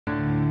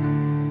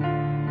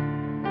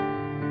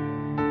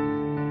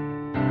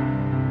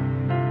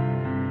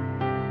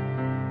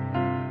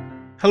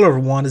Hello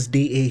everyone, it's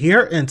DA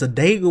here, and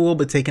today we will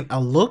be taking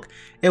a look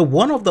at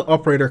one of the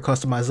operator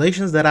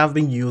customizations that I've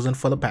been using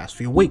for the past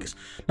few weeks.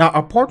 Now,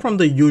 apart from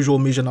the usual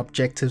mission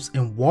objectives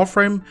in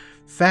Warframe,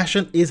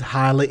 fashion is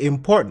highly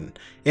important,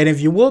 and if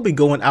you will be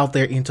going out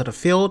there into the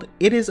field,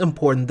 it is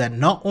important that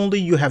not only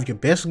you have your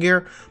best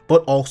gear,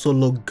 but also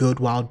look good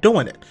while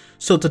doing it.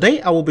 So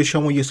today I will be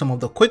showing you some of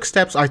the quick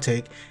steps I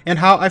take and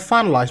how I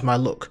finalize my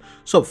look.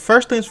 So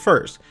first things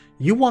first,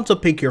 you want to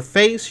pick your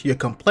face, your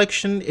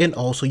complexion, and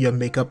also your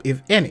makeup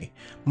if any.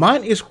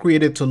 Mine is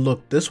created to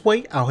look this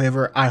way,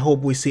 however, I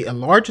hope we see a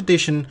large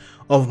addition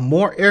of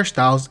more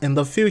hairstyles in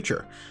the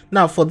future.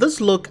 Now for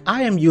this look,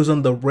 I am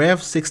using the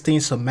Rev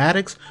 16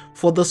 Somatics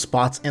for the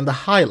spots and the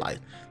highlight.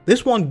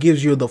 This one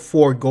gives you the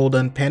 4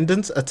 golden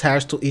pendants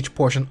attached to each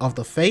portion of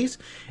the face,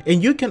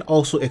 and you can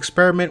also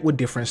experiment with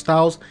different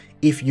styles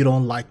if you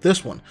don't like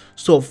this one.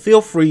 So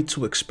feel free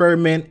to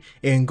experiment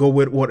and go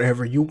with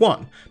whatever you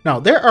want. Now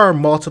there are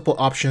multiple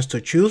options to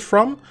choose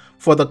from.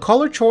 For the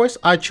color choice,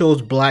 I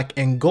chose black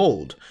and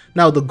gold.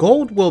 Now the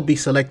gold will be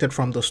selected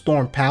from the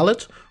Storm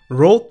palette,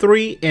 row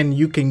 3, and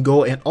you can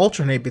go and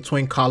alternate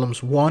between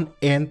columns 1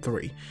 and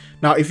 3.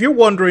 Now if you're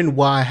wondering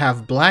why I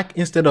have black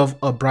instead of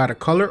a brighter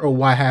color or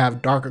why I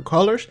have darker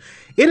colors,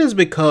 it is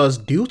because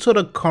due to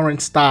the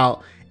current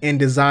style and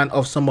design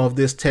of some of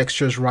these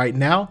textures right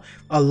now,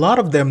 a lot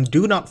of them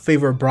do not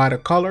favor brighter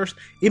colors.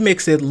 It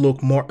makes it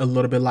look more a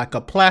little bit like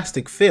a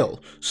plastic feel.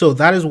 So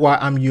that is why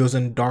I'm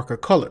using darker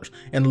colors,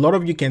 and a lot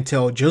of you can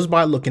tell just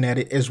by looking at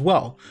it as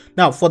well.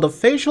 Now for the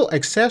facial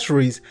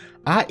accessories,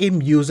 I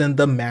am using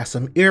the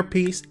Massam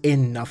earpiece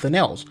and nothing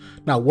else.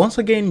 Now once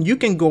again, you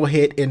can go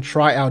ahead and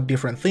try out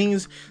different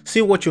things,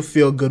 see what you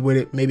feel good with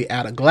it, maybe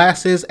add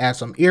glasses, add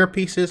some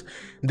earpieces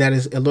that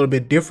is a little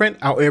bit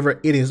different. However,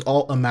 it is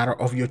all a matter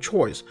of your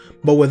choice.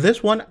 But with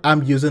this one,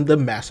 I'm using the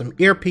Massam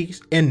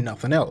earpiece and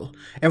nothing else.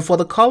 And for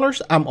the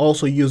colors, I'm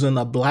also using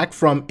a black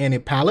from any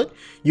palette.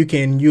 You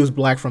can use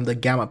black from the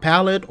Gamma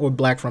palette or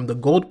black from the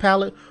Gold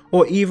palette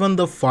or even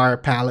the Fire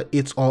palette.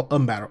 It's all a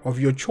matter of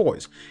your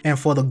choice. And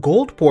for the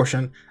gold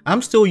portion,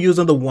 I'm still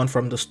using the one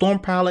from the Storm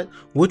palette,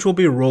 which will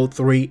be row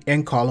 3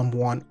 and column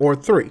 1 or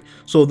 3.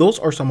 So those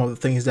are some of the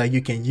things that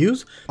you can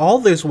use. All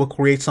this will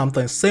create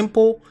something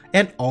simple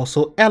and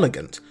also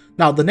elegant.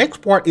 Now the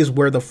next part is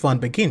where the fun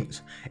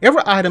begins.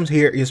 Every item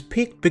here is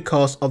picked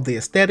because of the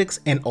aesthetics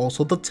and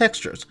also the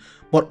textures,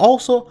 but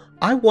also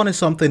I wanted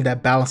something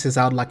that balances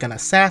out like an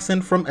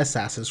assassin from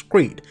Assassin's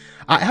Creed.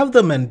 I have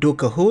the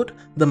Manduka hood,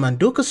 the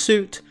Manduka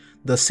suit,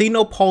 the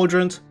Sino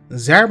pauldrons,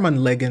 Zariman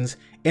leggings,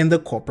 and the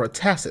corporate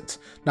tassets.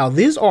 Now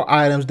these are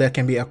items that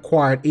can be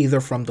acquired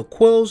either from the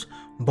quills,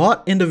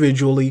 bought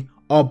individually,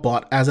 or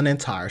bought as an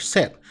entire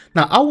set.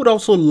 Now I would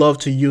also love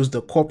to use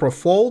the corporate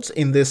folds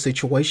in this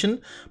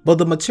situation, but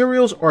the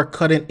materials are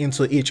cutting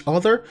into each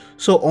other,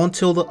 so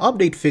until the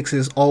update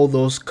fixes all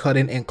those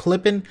cutting and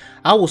clipping,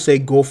 I will say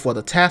go for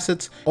the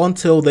tassets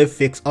until they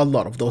fix a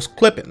lot of those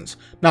clippings.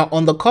 Now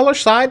on the color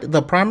side,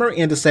 the primary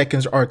and the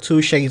seconds are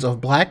 2 shades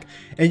of black,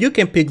 and you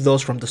can pick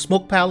those from the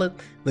Smoke palette,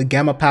 the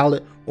Gamma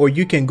palette, or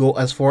you can go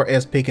as far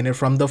as picking it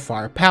from the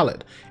Fire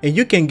palette, and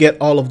you can get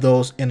all of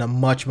those in a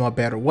much more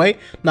better way.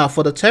 Now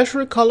for the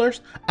tertiary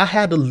colors, I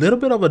had a little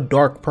bit of a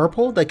dark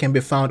purple that can be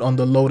found on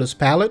the Lotus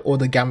palette or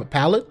the Gamma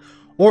palette,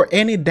 or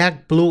any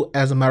dark blue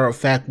as a matter of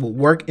fact will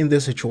work in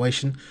this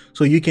situation,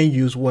 so you can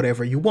use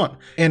whatever you want.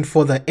 And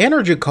for the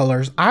energy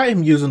colors, I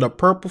am using the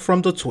purple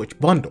from the Twitch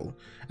bundle.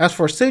 As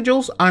for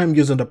sigils, I am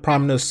using the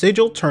Prominence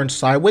sigil turned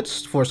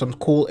sideways for some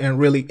cool and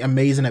really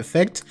amazing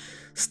effect.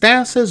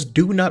 Stances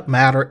do not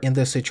matter in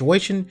this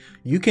situation.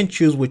 You can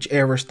choose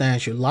whichever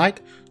stance you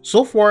like.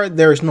 So far,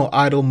 there is no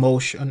idle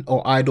motion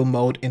or idle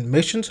mode in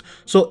missions,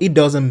 so it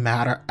doesn't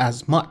matter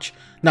as much.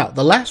 Now,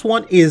 the last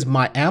one is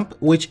my amp,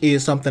 which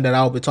is something that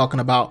I'll be talking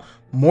about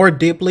more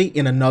deeply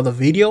in another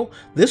video.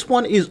 This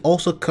one is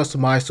also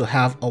customized to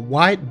have a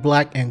white,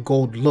 black, and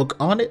gold look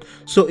on it,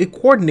 so it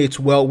coordinates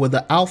well with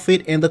the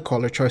outfit and the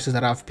color choices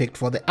that I've picked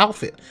for the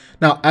outfit.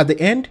 Now at the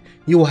end,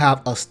 you will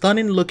have a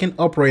stunning looking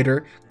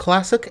operator,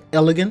 classic,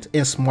 elegant,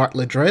 and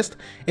smartly dressed,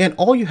 and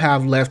all you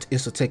have left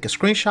is to take a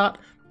screenshot,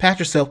 pat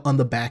yourself on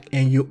the back,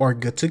 and you are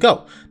good to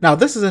go. Now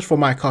this is it for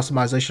my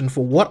customization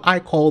for what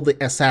I call the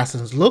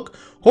Assassin's look.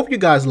 Hope you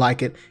guys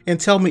like it, and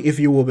tell me if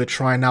you will be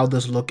trying out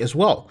this look as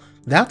well.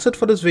 That's it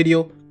for this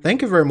video.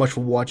 Thank you very much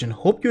for watching.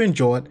 Hope you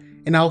enjoyed,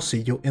 and I'll see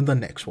you in the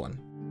next one.